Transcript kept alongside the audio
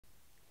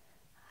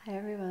Hi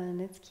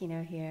everyone, it's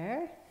Kino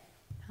here.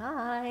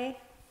 Hi.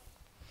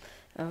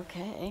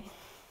 Okay.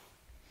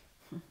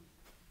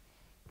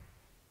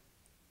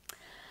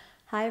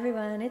 Hi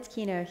everyone, it's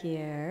Kino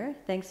here.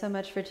 Thanks so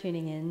much for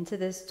tuning in to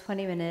this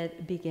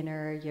 20-minute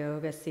beginner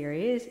yoga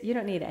series. You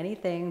don't need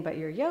anything but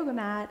your yoga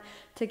mat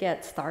to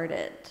get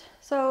started.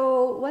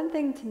 So one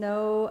thing to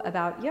know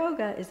about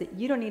yoga is that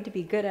you don't need to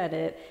be good at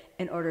it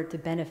in order to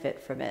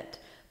benefit from it.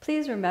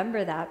 Please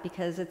remember that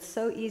because it's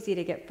so easy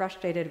to get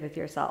frustrated with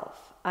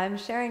yourself. I'm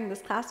sharing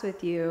this class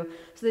with you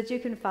so that you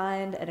can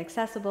find an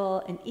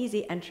accessible and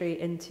easy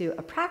entry into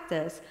a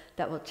practice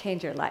that will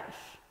change your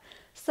life.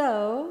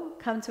 So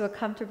come to a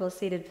comfortable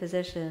seated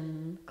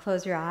position,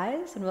 close your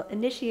eyes, and we'll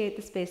initiate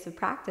the space of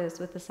practice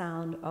with the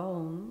sound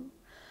Om.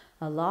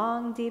 A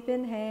long deep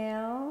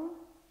inhale.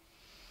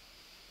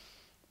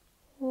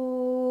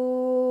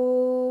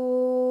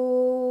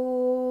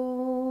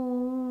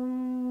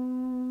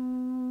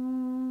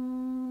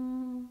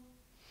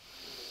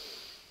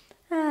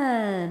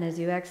 And as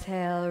you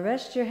exhale,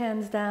 rest your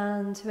hands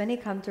down to any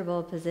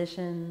comfortable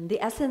position. The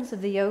essence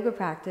of the yoga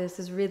practice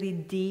is really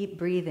deep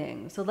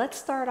breathing. So let's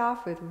start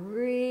off with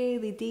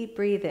really deep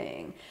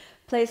breathing.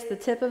 Place the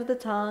tip of the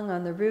tongue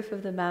on the roof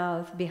of the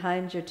mouth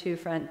behind your two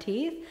front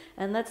teeth.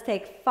 And let's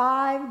take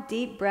 5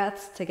 deep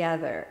breaths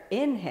together.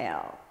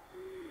 Inhale.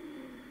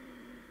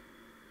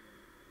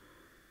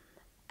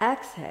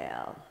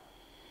 Exhale.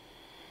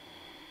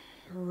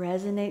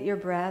 Resonate your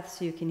breath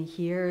so you can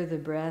hear the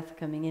breath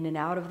coming in and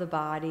out of the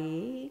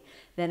body.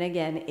 Then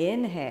again,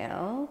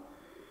 inhale.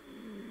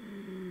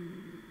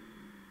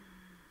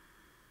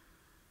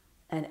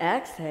 And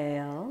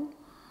exhale.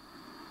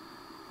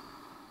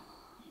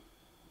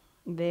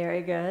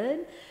 Very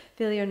good.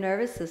 Feel your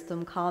nervous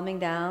system calming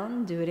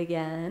down. Do it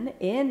again.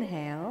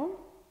 Inhale.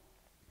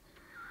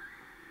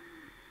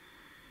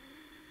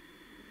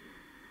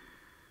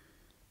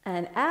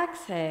 And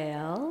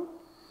exhale.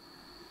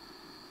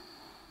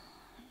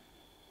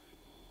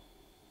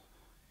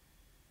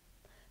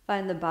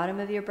 Find the bottom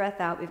of your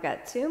breath out. We've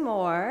got 2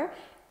 more.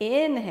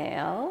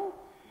 Inhale.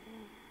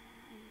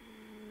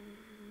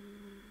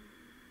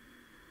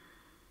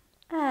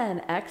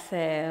 And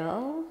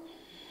exhale.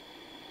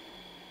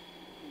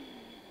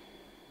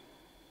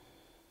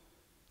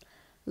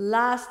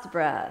 Last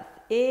breath.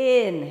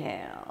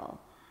 Inhale.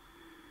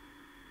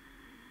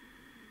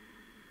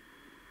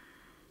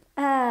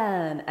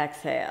 And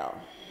exhale.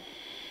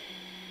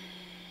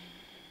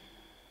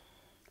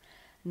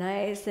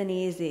 Nice and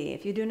easy.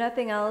 If you do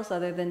nothing else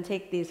other than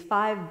take these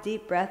 5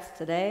 deep breaths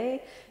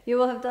today, you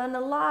will have done a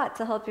lot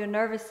to help your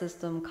nervous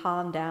system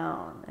calm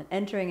down. And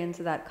entering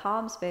into that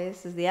calm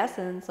space is the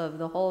essence of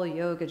the whole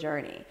yoga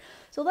journey.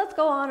 So let's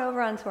go on over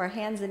onto our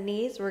hands and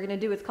knees. We're going to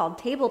do what's called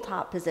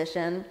tabletop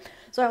position.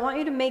 So I want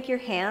you to make your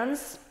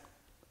hands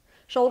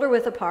shoulder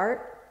width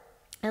apart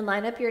and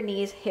line up your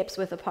knees hips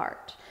width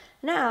apart.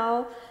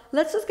 Now,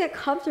 let's just get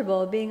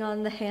comfortable being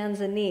on the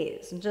hands and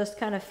knees and just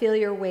kind of feel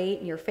your weight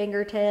in your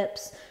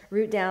fingertips,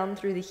 root down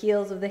through the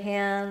heels of the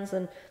hands,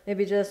 and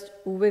maybe just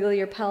wiggle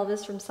your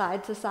pelvis from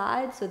side to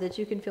side so that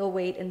you can feel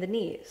weight in the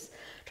knees.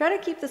 Try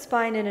to keep the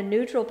spine in a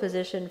neutral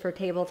position for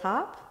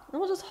tabletop, and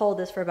we'll just hold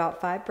this for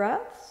about 5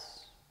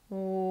 breaths.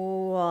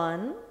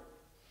 1,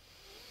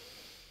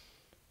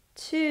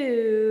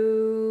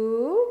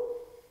 2,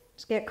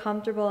 just get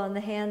comfortable on the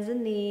hands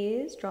and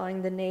knees,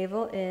 drawing the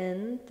navel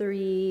in.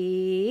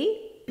 3.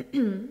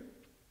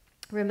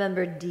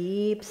 Remember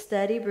deep,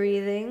 steady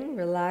breathing.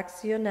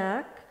 Relax your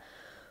neck.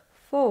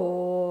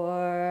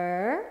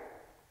 4.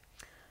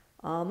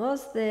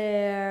 Almost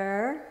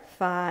there.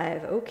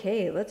 5.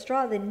 Okay, let's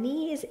draw the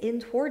knees in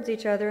towards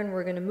each other and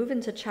we're going to move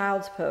into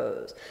child's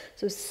pose.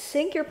 So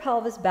sink your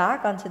pelvis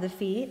back onto the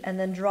feet and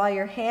then draw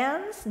your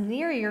hands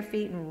near your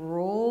feet and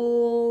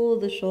roll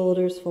the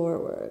shoulders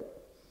forward.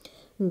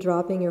 And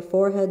dropping your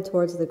forehead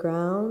towards the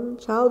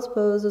ground. Child's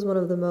pose is one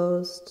of the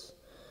most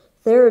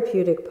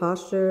therapeutic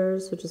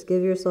postures, so just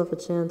give yourself a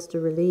chance to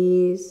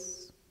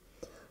release,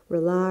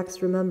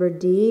 relax. Remember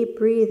deep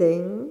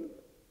breathing.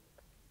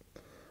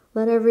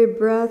 Let every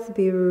breath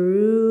be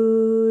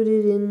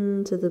rooted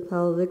into the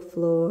pelvic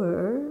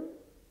floor.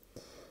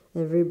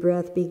 Every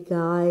breath be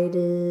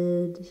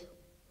guided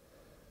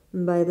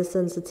by the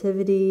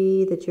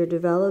sensitivity that you're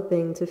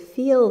developing to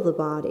feel the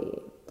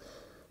body.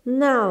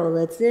 Now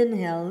let's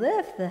inhale,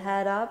 lift the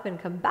head up and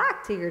come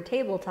back to your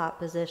tabletop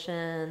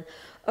position.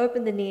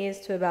 Open the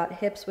knees to about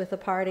hips width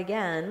apart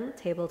again,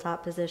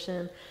 tabletop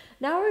position.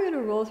 Now we're going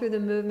to roll through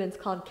the movements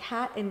called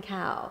cat and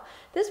cow.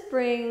 This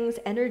brings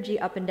energy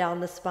up and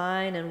down the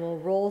spine and we'll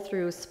roll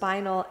through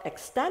spinal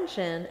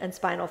extension and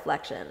spinal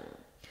flexion.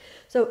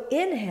 So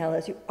inhale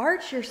as you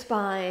arch your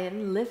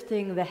spine,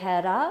 lifting the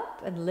head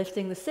up and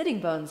lifting the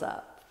sitting bones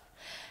up.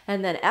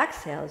 And then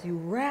exhale as you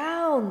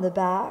round the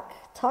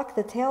back, tuck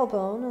the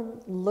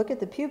tailbone, and look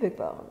at the pubic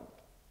bone.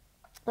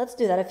 Let's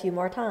do that a few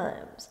more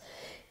times.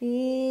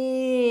 Inhale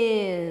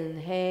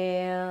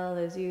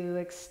as you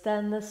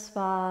extend the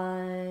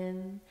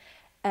spine.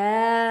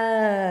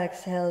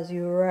 Exhale as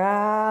you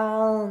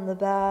round the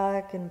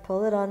back and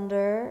pull it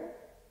under.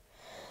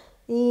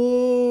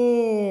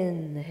 Inhale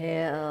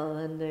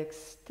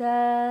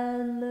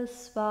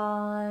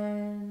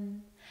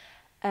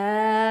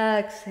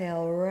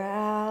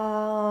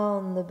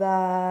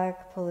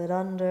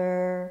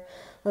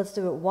Let's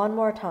do it one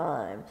more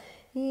time.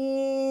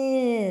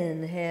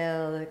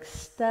 Inhale,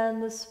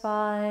 extend the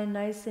spine,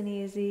 nice and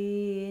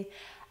easy.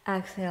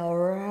 Exhale,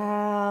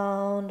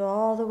 round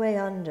all the way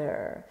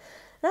under.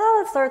 Now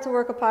let's start to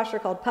work a posture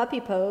called puppy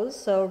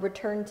pose. So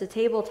return to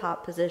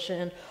tabletop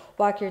position,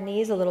 walk your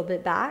knees a little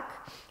bit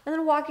back, and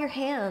then walk your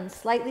hands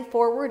slightly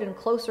forward and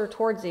closer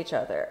towards each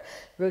other.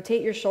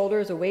 Rotate your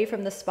shoulders away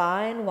from the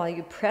spine while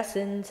you press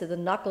into the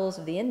knuckles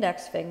of the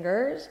index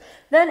fingers.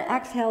 Then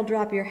exhale,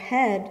 drop your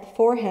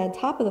forehead,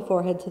 top of the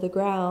forehead to the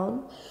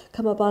ground.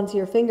 Come up onto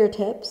your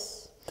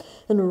fingertips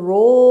and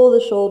roll the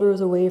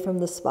shoulders away from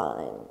the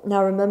spine.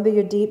 Now remember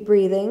your deep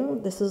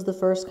breathing. This is the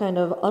first kind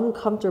of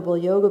uncomfortable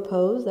yoga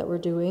pose that we're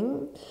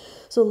doing.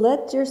 So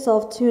let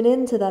yourself tune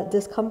into that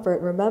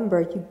discomfort.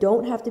 Remember, you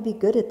don't have to be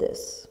good at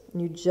this.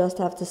 You just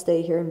have to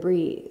stay here and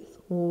breathe.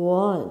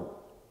 1,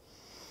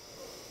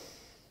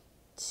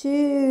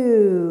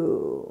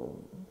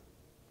 2,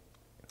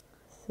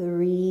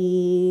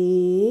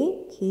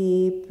 3.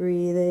 Keep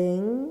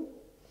breathing.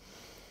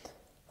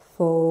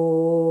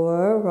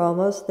 4, we're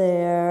almost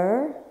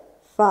there.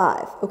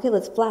 5. Okay,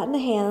 let's flatten the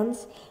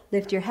hands.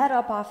 Lift your head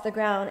up off the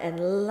ground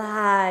and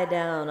lie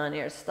down on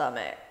your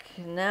stomach.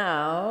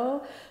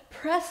 Now,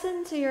 press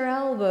into your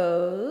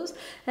elbows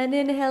and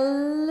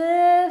inhale,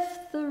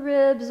 lift the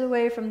ribs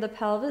away from the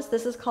pelvis.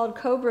 This is called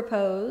cobra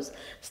pose.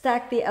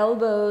 Stack the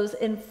elbows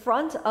in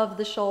front of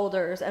the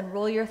shoulders and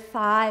roll your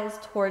thighs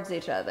towards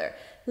each other.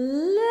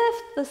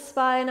 Lift the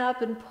spine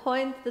up and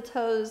point the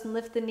toes and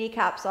lift the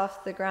kneecaps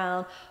off the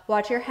ground.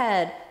 Watch your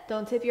head.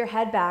 Don't tip your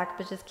head back,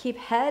 but just keep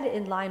head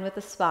in line with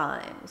the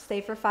spine.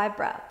 Stay for 5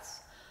 breaths.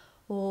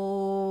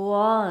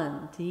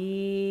 1,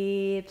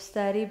 deep,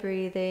 steady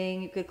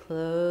breathing. You could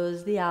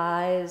close the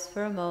eyes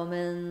for a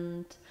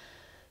moment.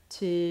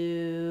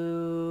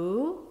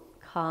 2,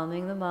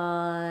 calming the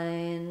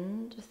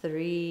mind.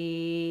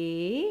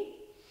 3,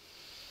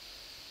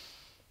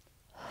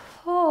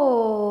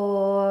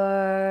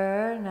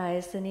 4,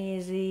 nice and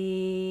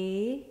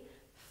easy.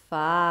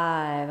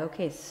 5,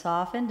 okay,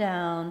 soften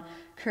down,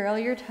 curl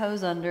your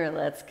toes under.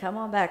 Let's come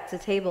on back to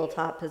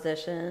tabletop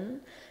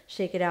position.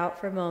 Shake it out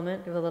for a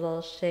moment, give a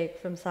little shake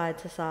from side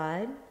to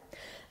side.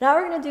 Now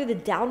we're gonna do the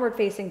downward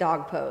facing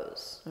dog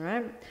pose, all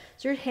right?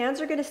 So your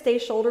hands are gonna stay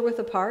shoulder width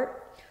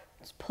apart.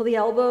 Just pull the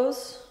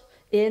elbows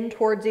in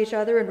towards each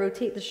other and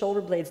rotate the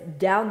shoulder blades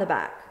down the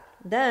back.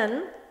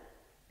 Then,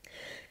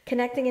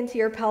 connecting into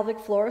your pelvic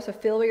floor, so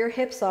feel where your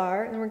hips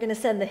are, and we're gonna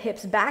send the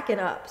hips back and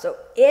up. So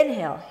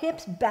inhale,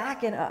 hips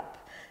back and up.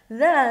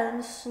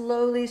 Then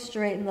slowly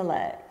straighten the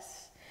legs.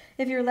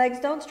 If your legs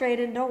don't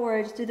straighten, don't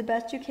worry, just do the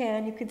best you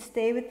can. You could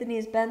stay with the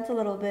knees bent a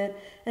little bit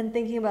and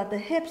thinking about the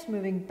hips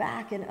moving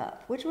back and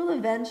up, which will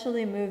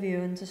eventually move you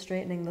into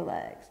straightening the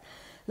legs.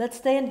 Let's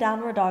stay in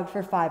downward dog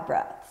for 5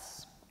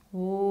 breaths.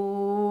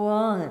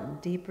 1,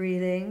 deep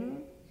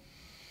breathing.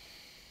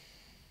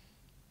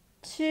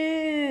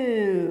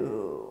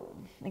 2,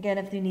 again,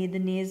 if you need the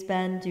knees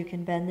bent, you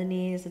can bend the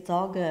knees, it's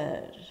all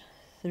good.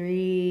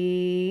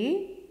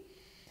 3,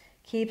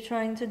 keep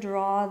trying to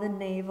draw the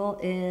navel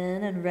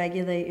in and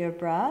regulate your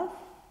breath.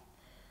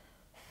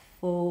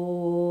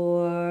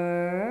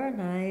 4,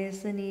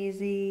 nice and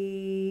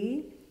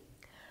easy.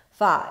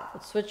 5,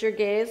 let's switch your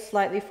gaze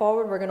slightly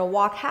forward. We're gonna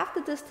walk half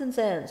the distance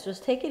in. So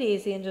just take it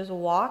easy and just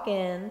walk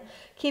in.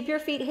 Keep your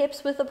feet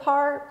hips width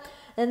apart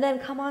and then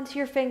come onto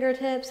your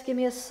fingertips. Give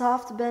me a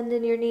soft bend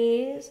in your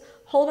knees.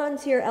 Hold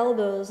onto your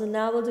elbows and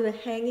now we'll do a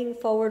hanging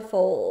forward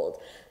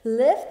fold.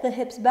 Lift the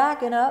hips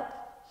back and up.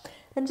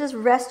 And just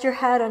rest your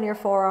head on your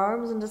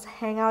forearms and just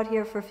hang out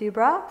here for a few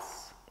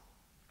breaths.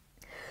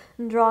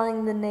 And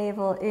drawing the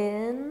navel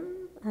in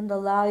and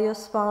allow your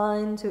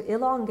spine to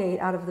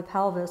elongate out of the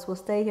pelvis. We'll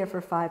stay here for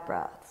 5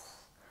 breaths.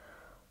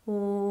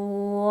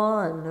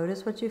 1,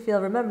 notice what you feel.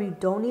 Remember, you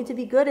don't need to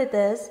be good at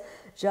this.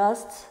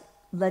 Just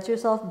let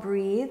yourself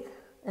breathe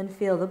and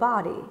feel the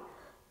body.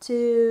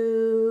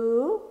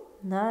 2,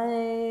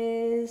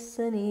 nice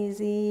and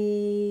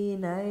easy,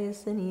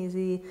 nice and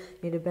easy. You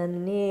need to bend the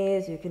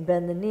knees, you can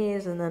bend the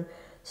knees and then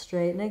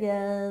straighten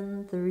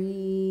again.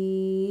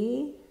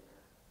 3,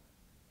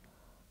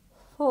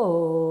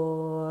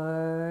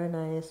 4,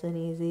 nice and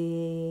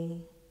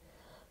easy.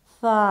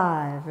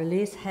 5,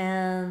 release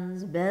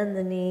hands, bend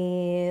the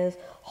knees,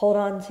 hold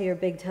on to your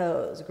big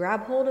toes.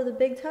 Grab hold of the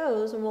big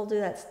toes and we'll do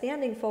that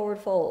standing forward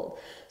fold.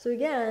 So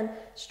again,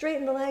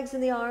 straighten the legs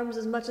and the arms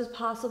as much as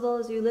possible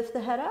as you lift the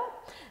head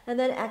up. And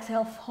then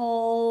exhale,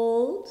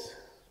 fold,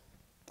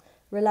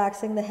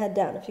 relaxing the head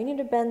down. If you need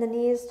to bend the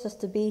knees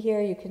just to be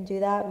here, you can do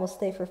that and we'll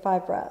stay for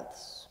 5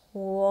 breaths.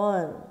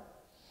 1,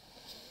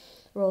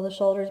 roll the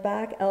shoulders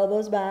back,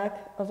 elbows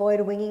back, avoid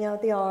winging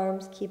out the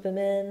arms, keep them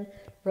in.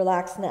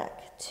 Relax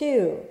neck.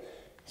 2,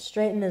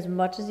 straighten as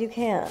much as you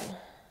can.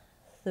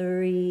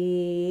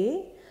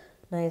 3,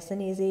 nice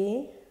and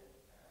easy.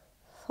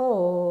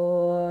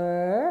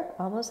 4,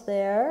 almost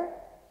there.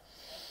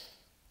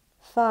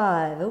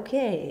 5,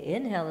 okay,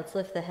 inhale, let's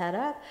lift the head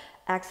up.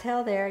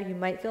 Exhale there. You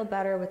might feel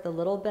better with the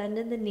little bend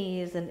in the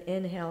knees, and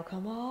inhale,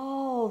 come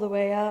all the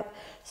way up.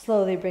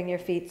 Slowly bring your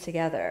feet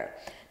together.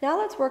 Now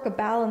let's work a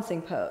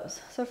balancing pose.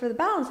 So for the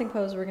balancing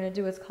pose, we're going to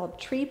do what's called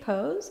tree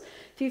pose.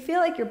 If you feel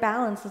like your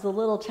balance is a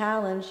little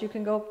challenged, you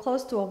can go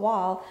close to a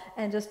wall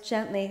and just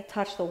gently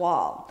touch the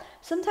wall.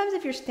 Sometimes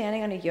if you're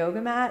standing on a yoga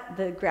mat,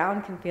 the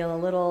ground can feel a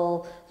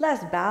little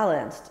less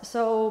balanced.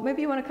 So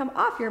maybe you want to come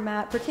off your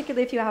mat,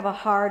 particularly if you have a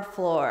hard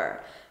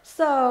floor.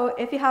 So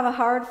if you have a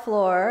hard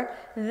floor,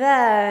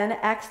 then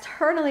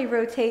externally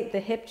rotate the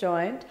hip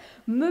joint.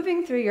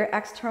 Moving through your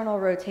external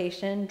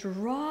rotation,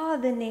 draw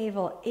the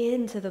navel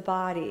into the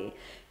body,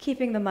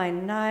 keeping the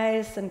mind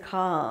nice and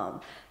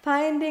calm.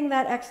 Finding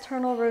that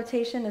external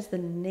rotation as the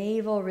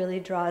navel really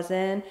draws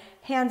in,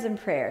 hands in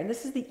prayer. And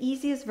this is the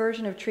easiest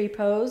version of tree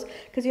pose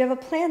because you have a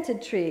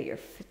planted tree. Your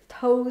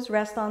toes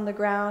rest on the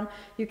ground.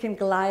 You can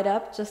glide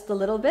up just a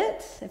little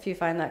bit if you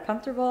find that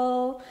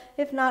comfortable.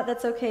 If not,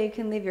 that's okay. You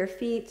can leave your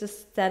feet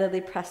just steadily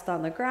pressed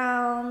on the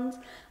ground.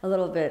 A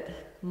little bit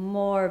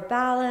more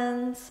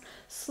balance.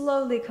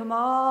 Slowly come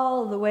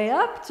all the way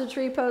up to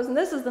tree pose. And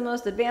this is the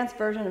most advanced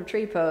version of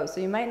tree pose.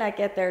 So you might not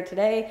get there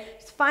today.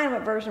 Just find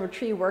what version of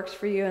tree works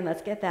for you, and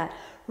let's get that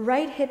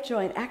right hip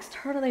joint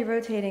externally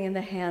rotating in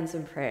the hands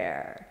in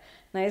prayer.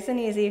 Nice and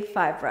easy.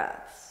 5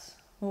 breaths.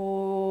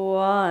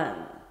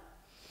 1,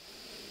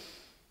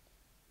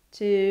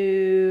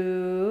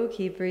 2,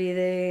 keep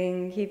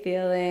breathing, keep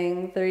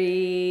feeling.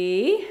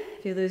 3,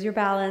 if you lose your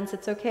balance,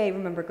 it's okay.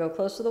 Remember, go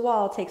close to the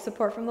wall, take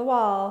support from the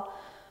wall.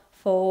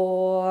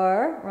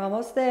 4, we're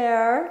almost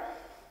there.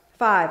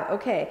 5,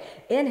 okay.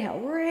 Inhale,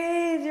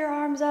 raise your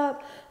arms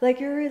up like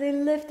you're really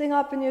lifting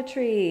up in your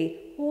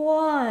tree.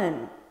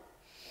 1,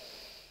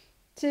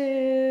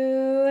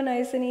 2,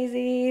 nice and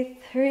easy.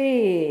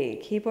 3,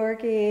 keep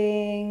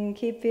working,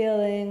 keep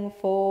feeling.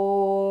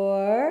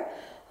 4,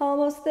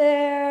 almost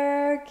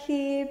there,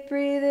 keep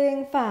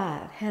breathing.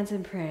 5, hands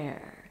in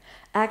prayer.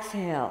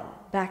 Exhale,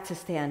 back to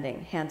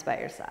standing, hands by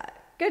your side.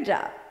 Good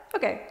job.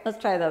 Okay, let's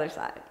try the other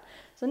side.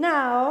 So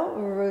now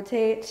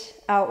rotate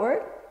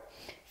outward,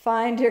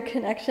 find your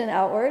connection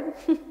outward.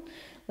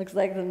 Looks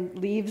like the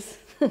leaves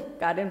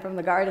got in from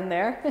the garden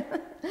there.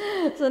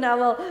 So now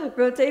we'll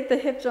rotate the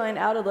hip joint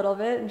out a little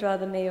bit and draw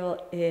the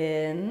navel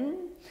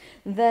in.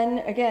 Then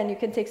again, you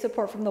can take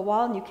support from the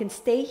wall and you can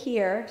stay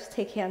here, just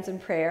take hands in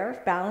prayer.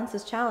 If balance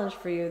is challenged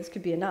for you, this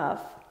could be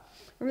enough.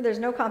 Remember, there's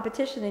no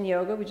competition in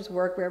yoga. We just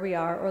work where we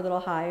are or a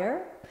little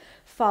higher.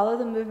 Follow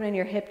the movement in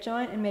your hip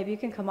joint, and maybe you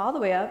can come all the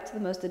way up to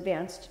the most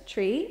advanced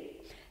tree.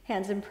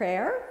 Hands in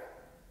prayer.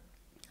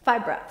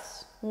 5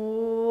 breaths.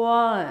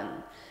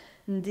 1,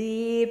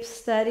 deep,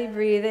 steady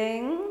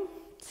breathing.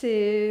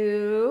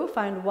 2,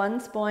 find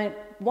one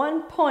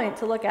point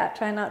to look at.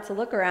 Try not to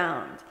look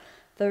around.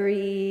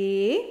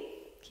 3,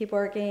 keep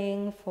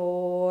working.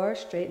 4,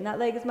 straighten that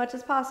leg as much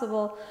as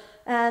possible.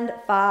 And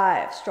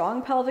 5,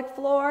 strong pelvic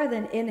floor.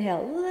 Then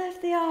inhale,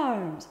 lift the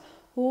arms.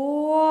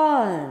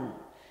 1,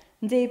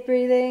 deep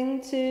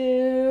breathing.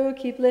 2,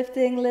 keep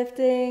lifting,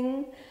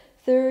 lifting.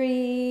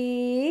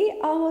 3,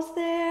 almost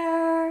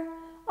there,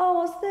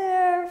 almost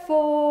there.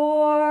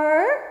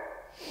 4,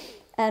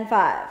 and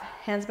 5,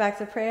 hands back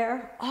to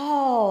prayer,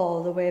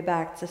 all the way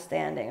back to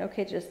standing.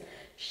 Okay, just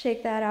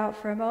shake that out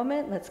for a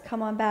moment. Let's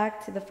come on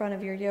back to the front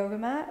of your yoga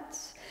mat.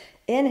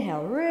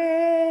 Inhale,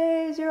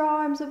 raise your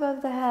arms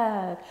above the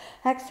head.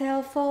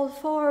 Exhale, fold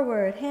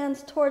forward,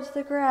 hands towards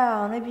the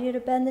ground. Maybe you need to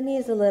bend the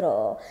knees a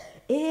little.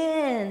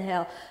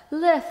 Inhale,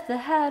 lift the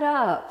head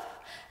up.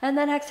 And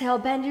then exhale,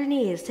 bend your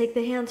knees, take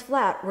the hands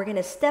flat. We're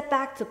gonna step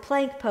back to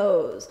plank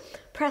pose.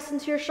 Press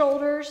into your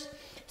shoulders,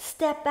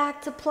 step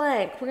back to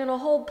plank. We're gonna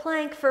hold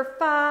plank for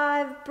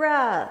 5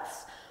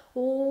 breaths.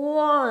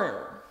 1,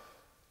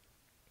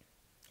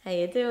 how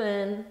you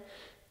doing?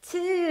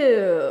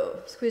 2,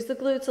 squeeze the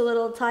glutes a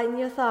little, tighten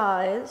your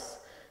thighs.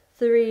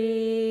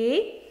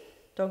 3,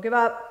 don't give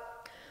up.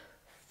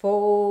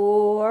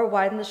 4,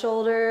 widen the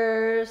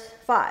shoulders.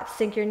 5,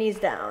 sink your knees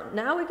down.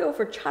 Now we go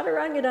for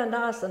Chaturanga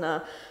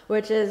Dandasana,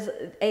 which is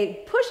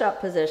a push-up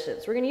position.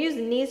 So we're going to use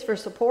the knees for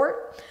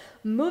support.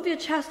 Move your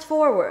chest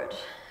forward,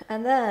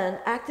 and then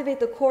activate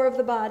the core of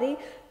the body.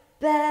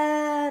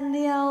 Bend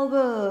the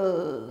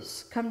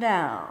elbows. Come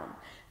down.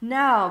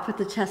 Now put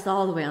the chest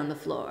all the way on the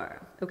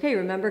floor. Okay,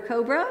 remember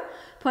Cobra?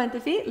 Point the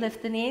feet,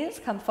 lift the knees,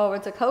 come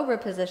forward to Cobra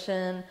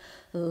position.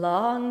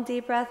 Long,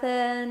 deep breath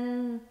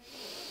in.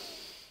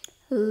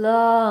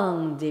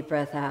 Long, deep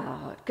breath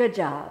out. Good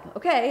job.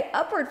 Okay,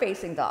 upward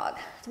facing dog.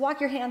 So walk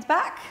your hands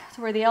back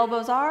to where the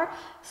elbows are.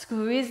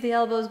 Squeeze the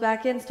elbows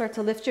back in. Start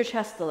to lift your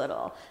chest a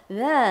little.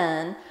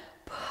 Then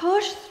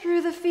push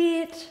through the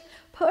feet.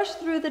 Push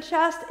through the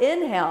chest.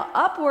 Inhale,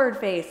 upward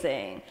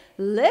facing.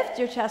 Lift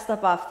your chest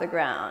up off the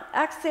ground.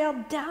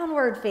 Exhale,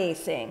 downward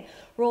facing.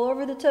 Roll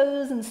over the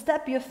toes and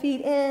step your feet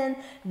in.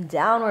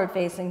 Downward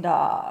facing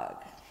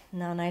dog.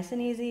 Now nice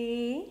and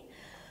easy.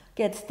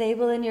 Get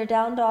stable in your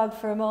down dog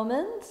for a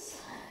moment.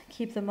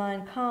 Keep the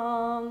mind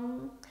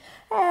calm.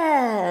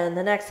 And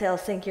then exhale,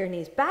 sink your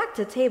knees back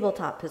to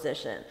tabletop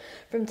position.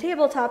 From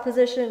tabletop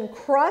position,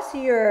 cross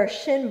your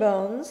shin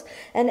bones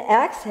and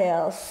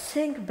exhale,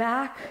 sink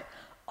back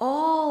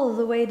all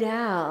the way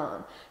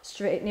down.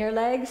 Straighten your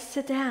legs,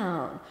 sit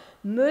down.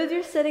 Move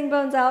your sitting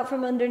bones out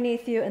from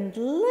underneath you and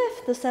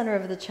lift the center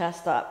of the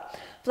chest up.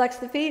 Flex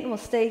the feet and we'll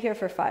stay here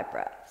for 5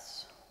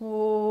 breaths.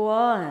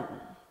 1,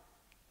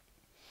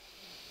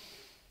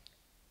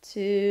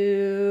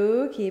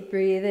 2, keep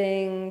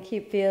breathing,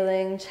 keep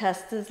feeling,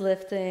 chest is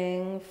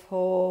lifting.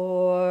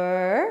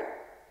 4,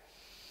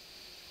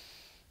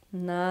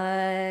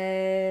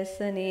 nice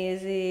and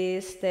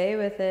easy, stay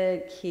with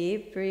it,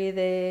 keep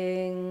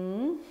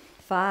breathing.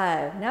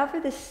 5, now for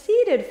the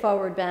seated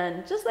forward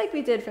bend, just like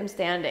we did from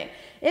standing.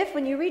 If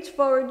when you reach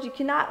forward, you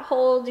cannot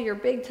hold your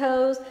big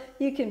toes,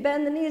 you can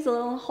bend the knees a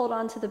little and hold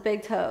on to the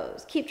big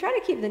toes. Try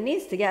to keep the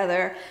knees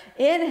together.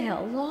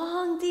 Inhale,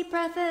 long deep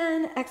breath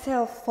in,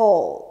 exhale,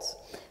 fold.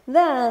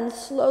 Then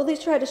slowly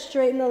try to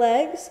straighten the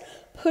legs,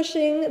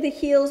 pushing the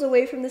heels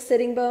away from the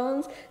sitting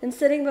bones and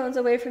sitting bones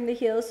away from the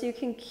heels so you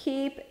can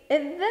keep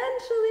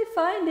eventually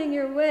finding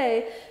your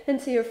way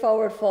into your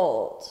forward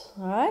fold.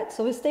 All right,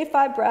 so we stay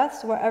 5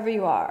 breaths wherever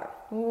you are.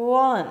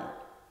 1.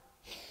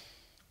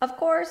 Of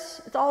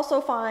course, it's also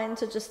fine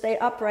to just stay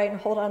upright and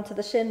hold on to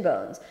the shin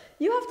bones.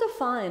 You have to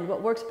find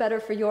what works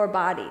better for your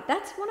body.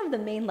 That's one of the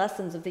main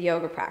lessons of the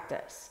yoga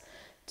practice.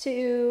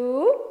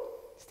 2,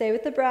 stay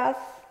with the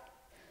breath.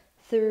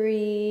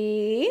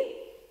 3,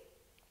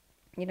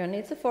 you don't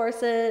need to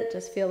force it,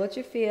 just feel what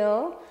you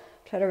feel.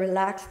 Try to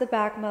relax the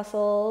back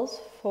muscles.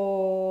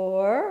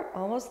 4,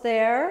 almost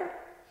there.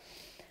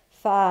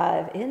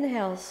 5,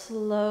 inhale,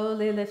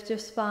 slowly lift your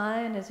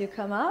spine as you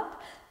come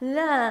up.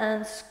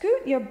 Then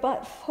scoot your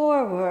butt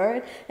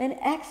forward and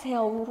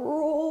exhale,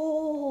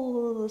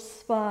 roll the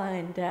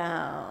spine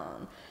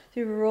down. So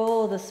you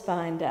roll the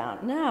spine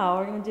down. Now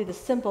we're going to do the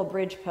simple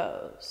bridge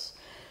pose.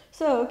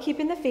 So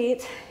keeping the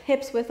feet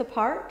hips width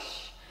apart.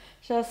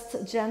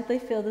 Just gently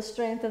feel the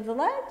strength of the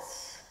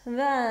legs.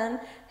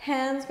 Then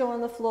hands go on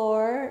the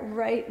floor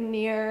right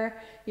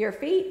near your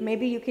feet.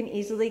 Maybe you can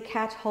easily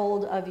catch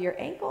hold of your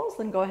ankles,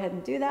 then go ahead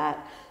and do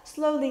that.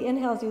 Slowly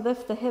inhale as you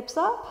lift the hips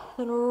up,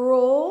 then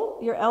roll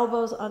your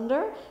elbows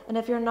under. And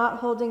if you're not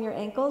holding your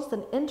ankles,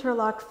 then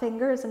interlock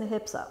fingers and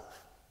hips up.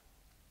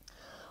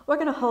 We're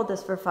going to hold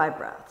this for 5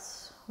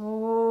 breaths.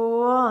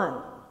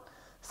 1,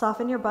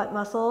 soften your butt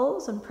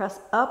muscles and press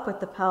up with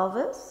the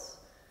pelvis.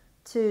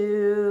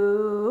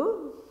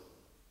 2,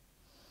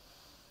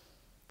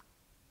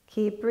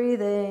 keep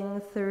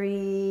breathing.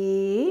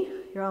 3,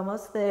 you're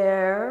almost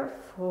there.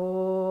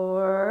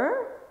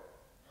 4,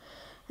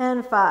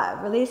 and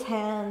 5. Release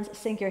hands,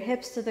 sink your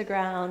hips to the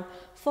ground,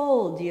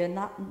 fold your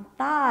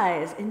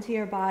thighs into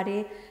your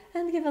body,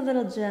 and give a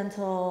little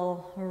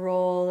gentle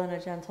roll and a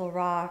gentle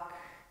rock.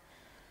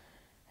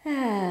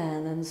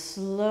 And then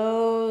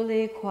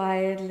slowly,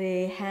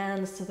 quietly,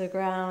 hands to the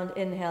ground.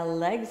 Inhale,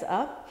 legs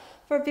up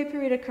for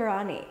Viparita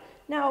Karani.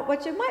 Now,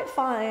 what you might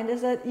find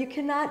is that you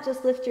cannot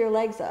just lift your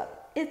legs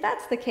up. If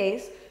that's the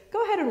case,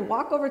 go ahead and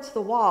walk over to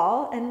the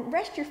wall and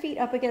rest your feet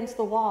up against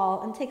the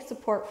wall and take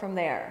support from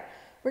there.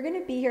 We're going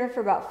to be here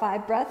for about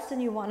 5 breaths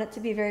and you want it to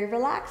be very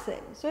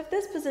relaxing. So if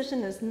this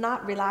position is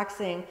not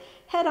relaxing,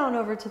 head on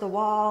over to the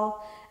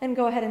wall and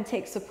go ahead and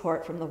take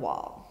support from the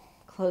wall.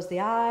 Close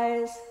the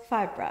eyes,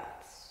 5 breaths.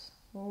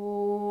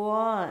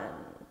 1,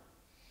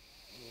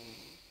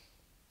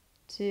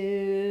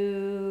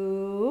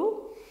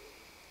 2,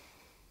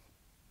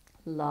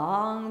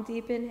 long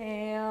deep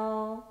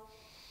inhale,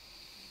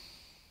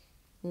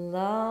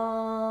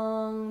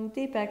 long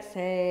deep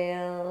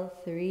exhale.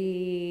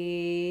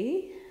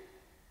 3,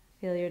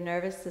 feel your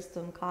nervous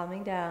system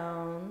calming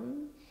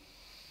down.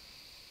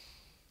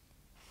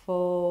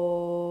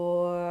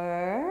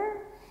 4,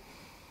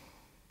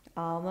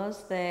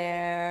 almost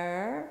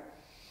there.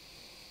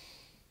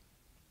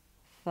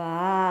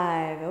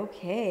 5,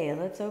 okay,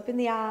 let's open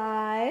the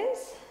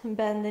eyes,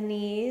 bend the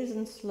knees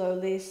and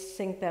slowly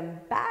sink them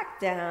back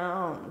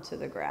down to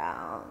the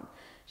ground.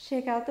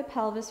 Shake out the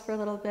pelvis for a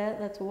little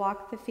bit. Let's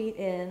walk the feet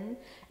in.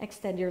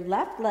 Extend your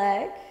left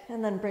leg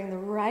and then bring the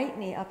right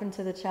knee up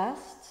into the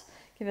chest.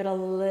 Give it a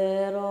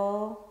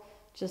little,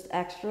 just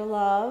extra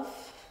love.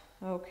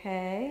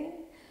 Okay.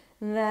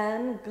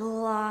 Then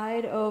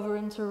glide over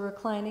into a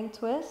reclining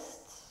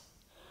twist.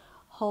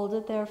 Hold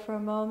it there for a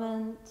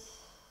moment.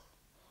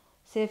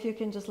 See if you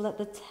can just let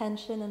the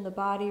tension in the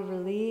body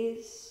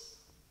release.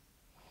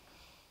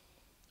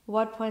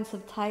 What points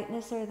of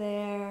tightness are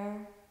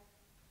there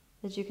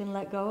that you can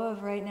let go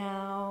of right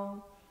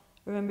now?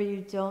 Remember,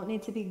 you don't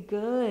need to be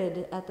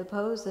good at the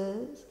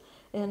poses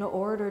in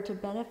order to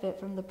benefit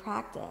from the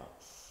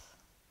practice.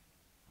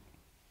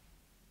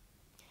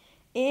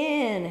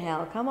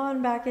 Inhale, come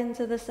on back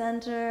into the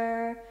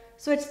center.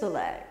 Switch the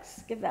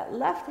legs. Give that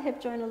left hip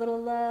joint a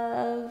little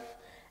love.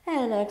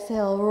 And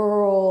exhale,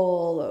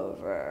 roll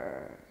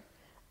over.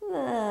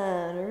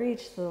 Then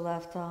reach the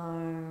left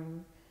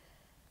arm.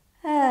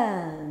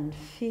 And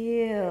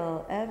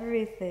feel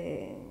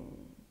everything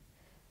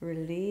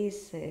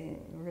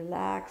releasing,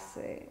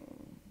 relaxing.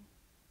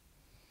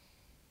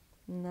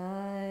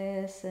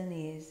 Nice and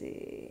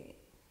easy.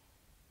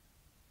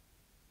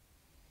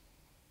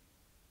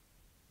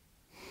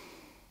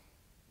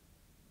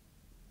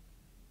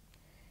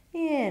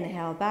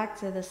 Inhale back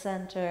to the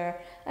center.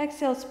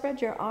 Exhale,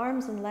 spread your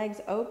arms and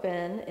legs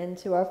open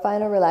into our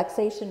final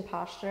relaxation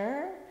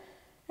posture.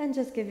 And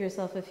just give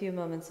yourself a few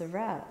moments of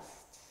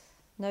rest.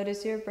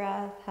 Notice your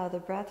breath, how the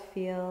breath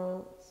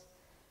feels.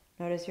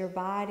 Notice your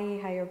body,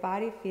 how your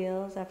body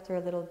feels after a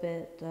little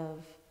bit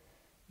of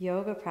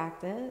yoga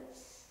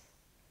practice.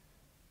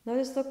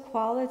 Notice the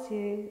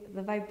quality,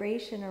 the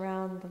vibration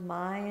around the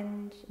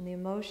mind and the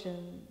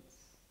emotions.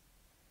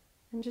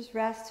 And just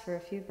rest for a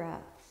few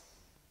breaths.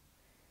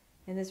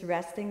 In this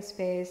resting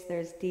space,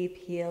 there's deep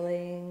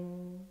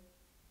healing.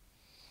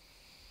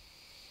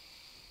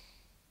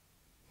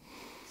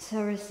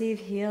 So receive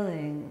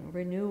healing,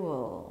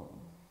 renewal,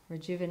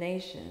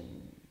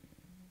 rejuvenation.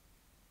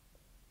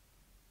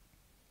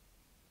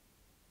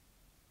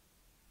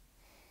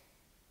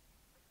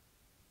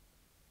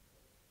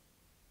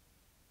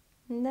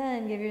 And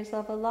then give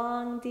yourself a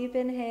long, deep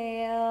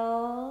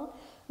inhale.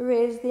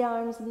 Raise the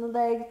arms and the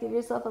legs. Give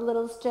yourself a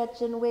little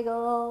stretch and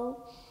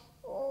wiggle.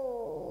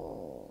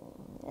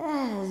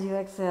 As you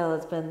exhale,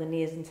 let's bend the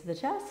knees into the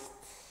chest.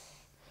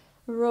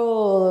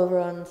 Roll over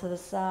onto the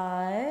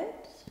side.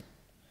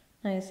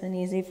 Nice and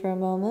easy for a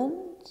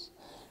moment.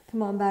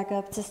 Come on back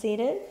up to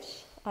seated.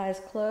 Eyes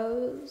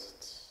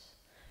closed.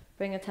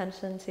 Bring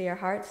attention to your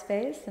heart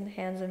space and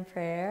hands in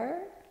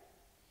prayer.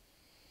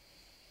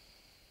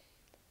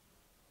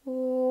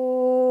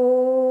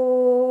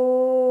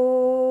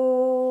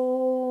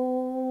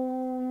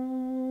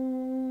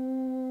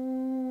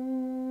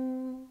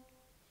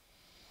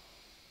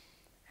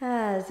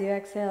 As you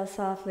exhale,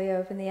 softly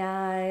open the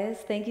eyes.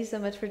 Thank you so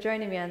much for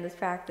joining me on this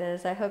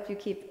practice. I hope you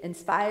keep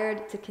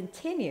inspired to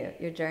continue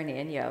your journey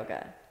in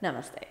yoga.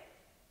 Namaste.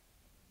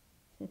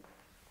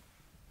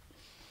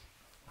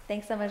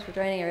 Thanks so much for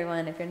joining,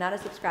 everyone. If you're not a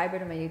subscriber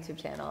to my YouTube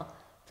channel,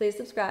 please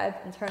subscribe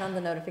and turn on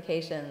the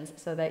notifications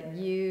so that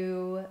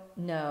you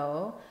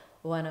know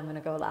when I'm going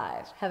to go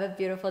live. Have a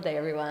beautiful day,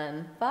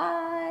 everyone.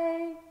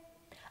 Bye.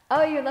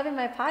 Oh, you're loving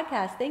my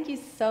podcast. Thank you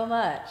so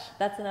much.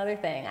 That's another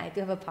thing. I do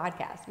have a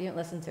podcast. If you haven't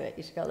listened to it,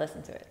 you should go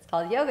listen to it. It's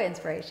called Yoga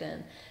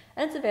Inspiration,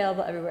 and it's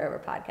available everywhere where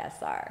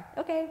podcasts are.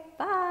 Okay,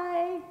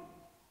 bye.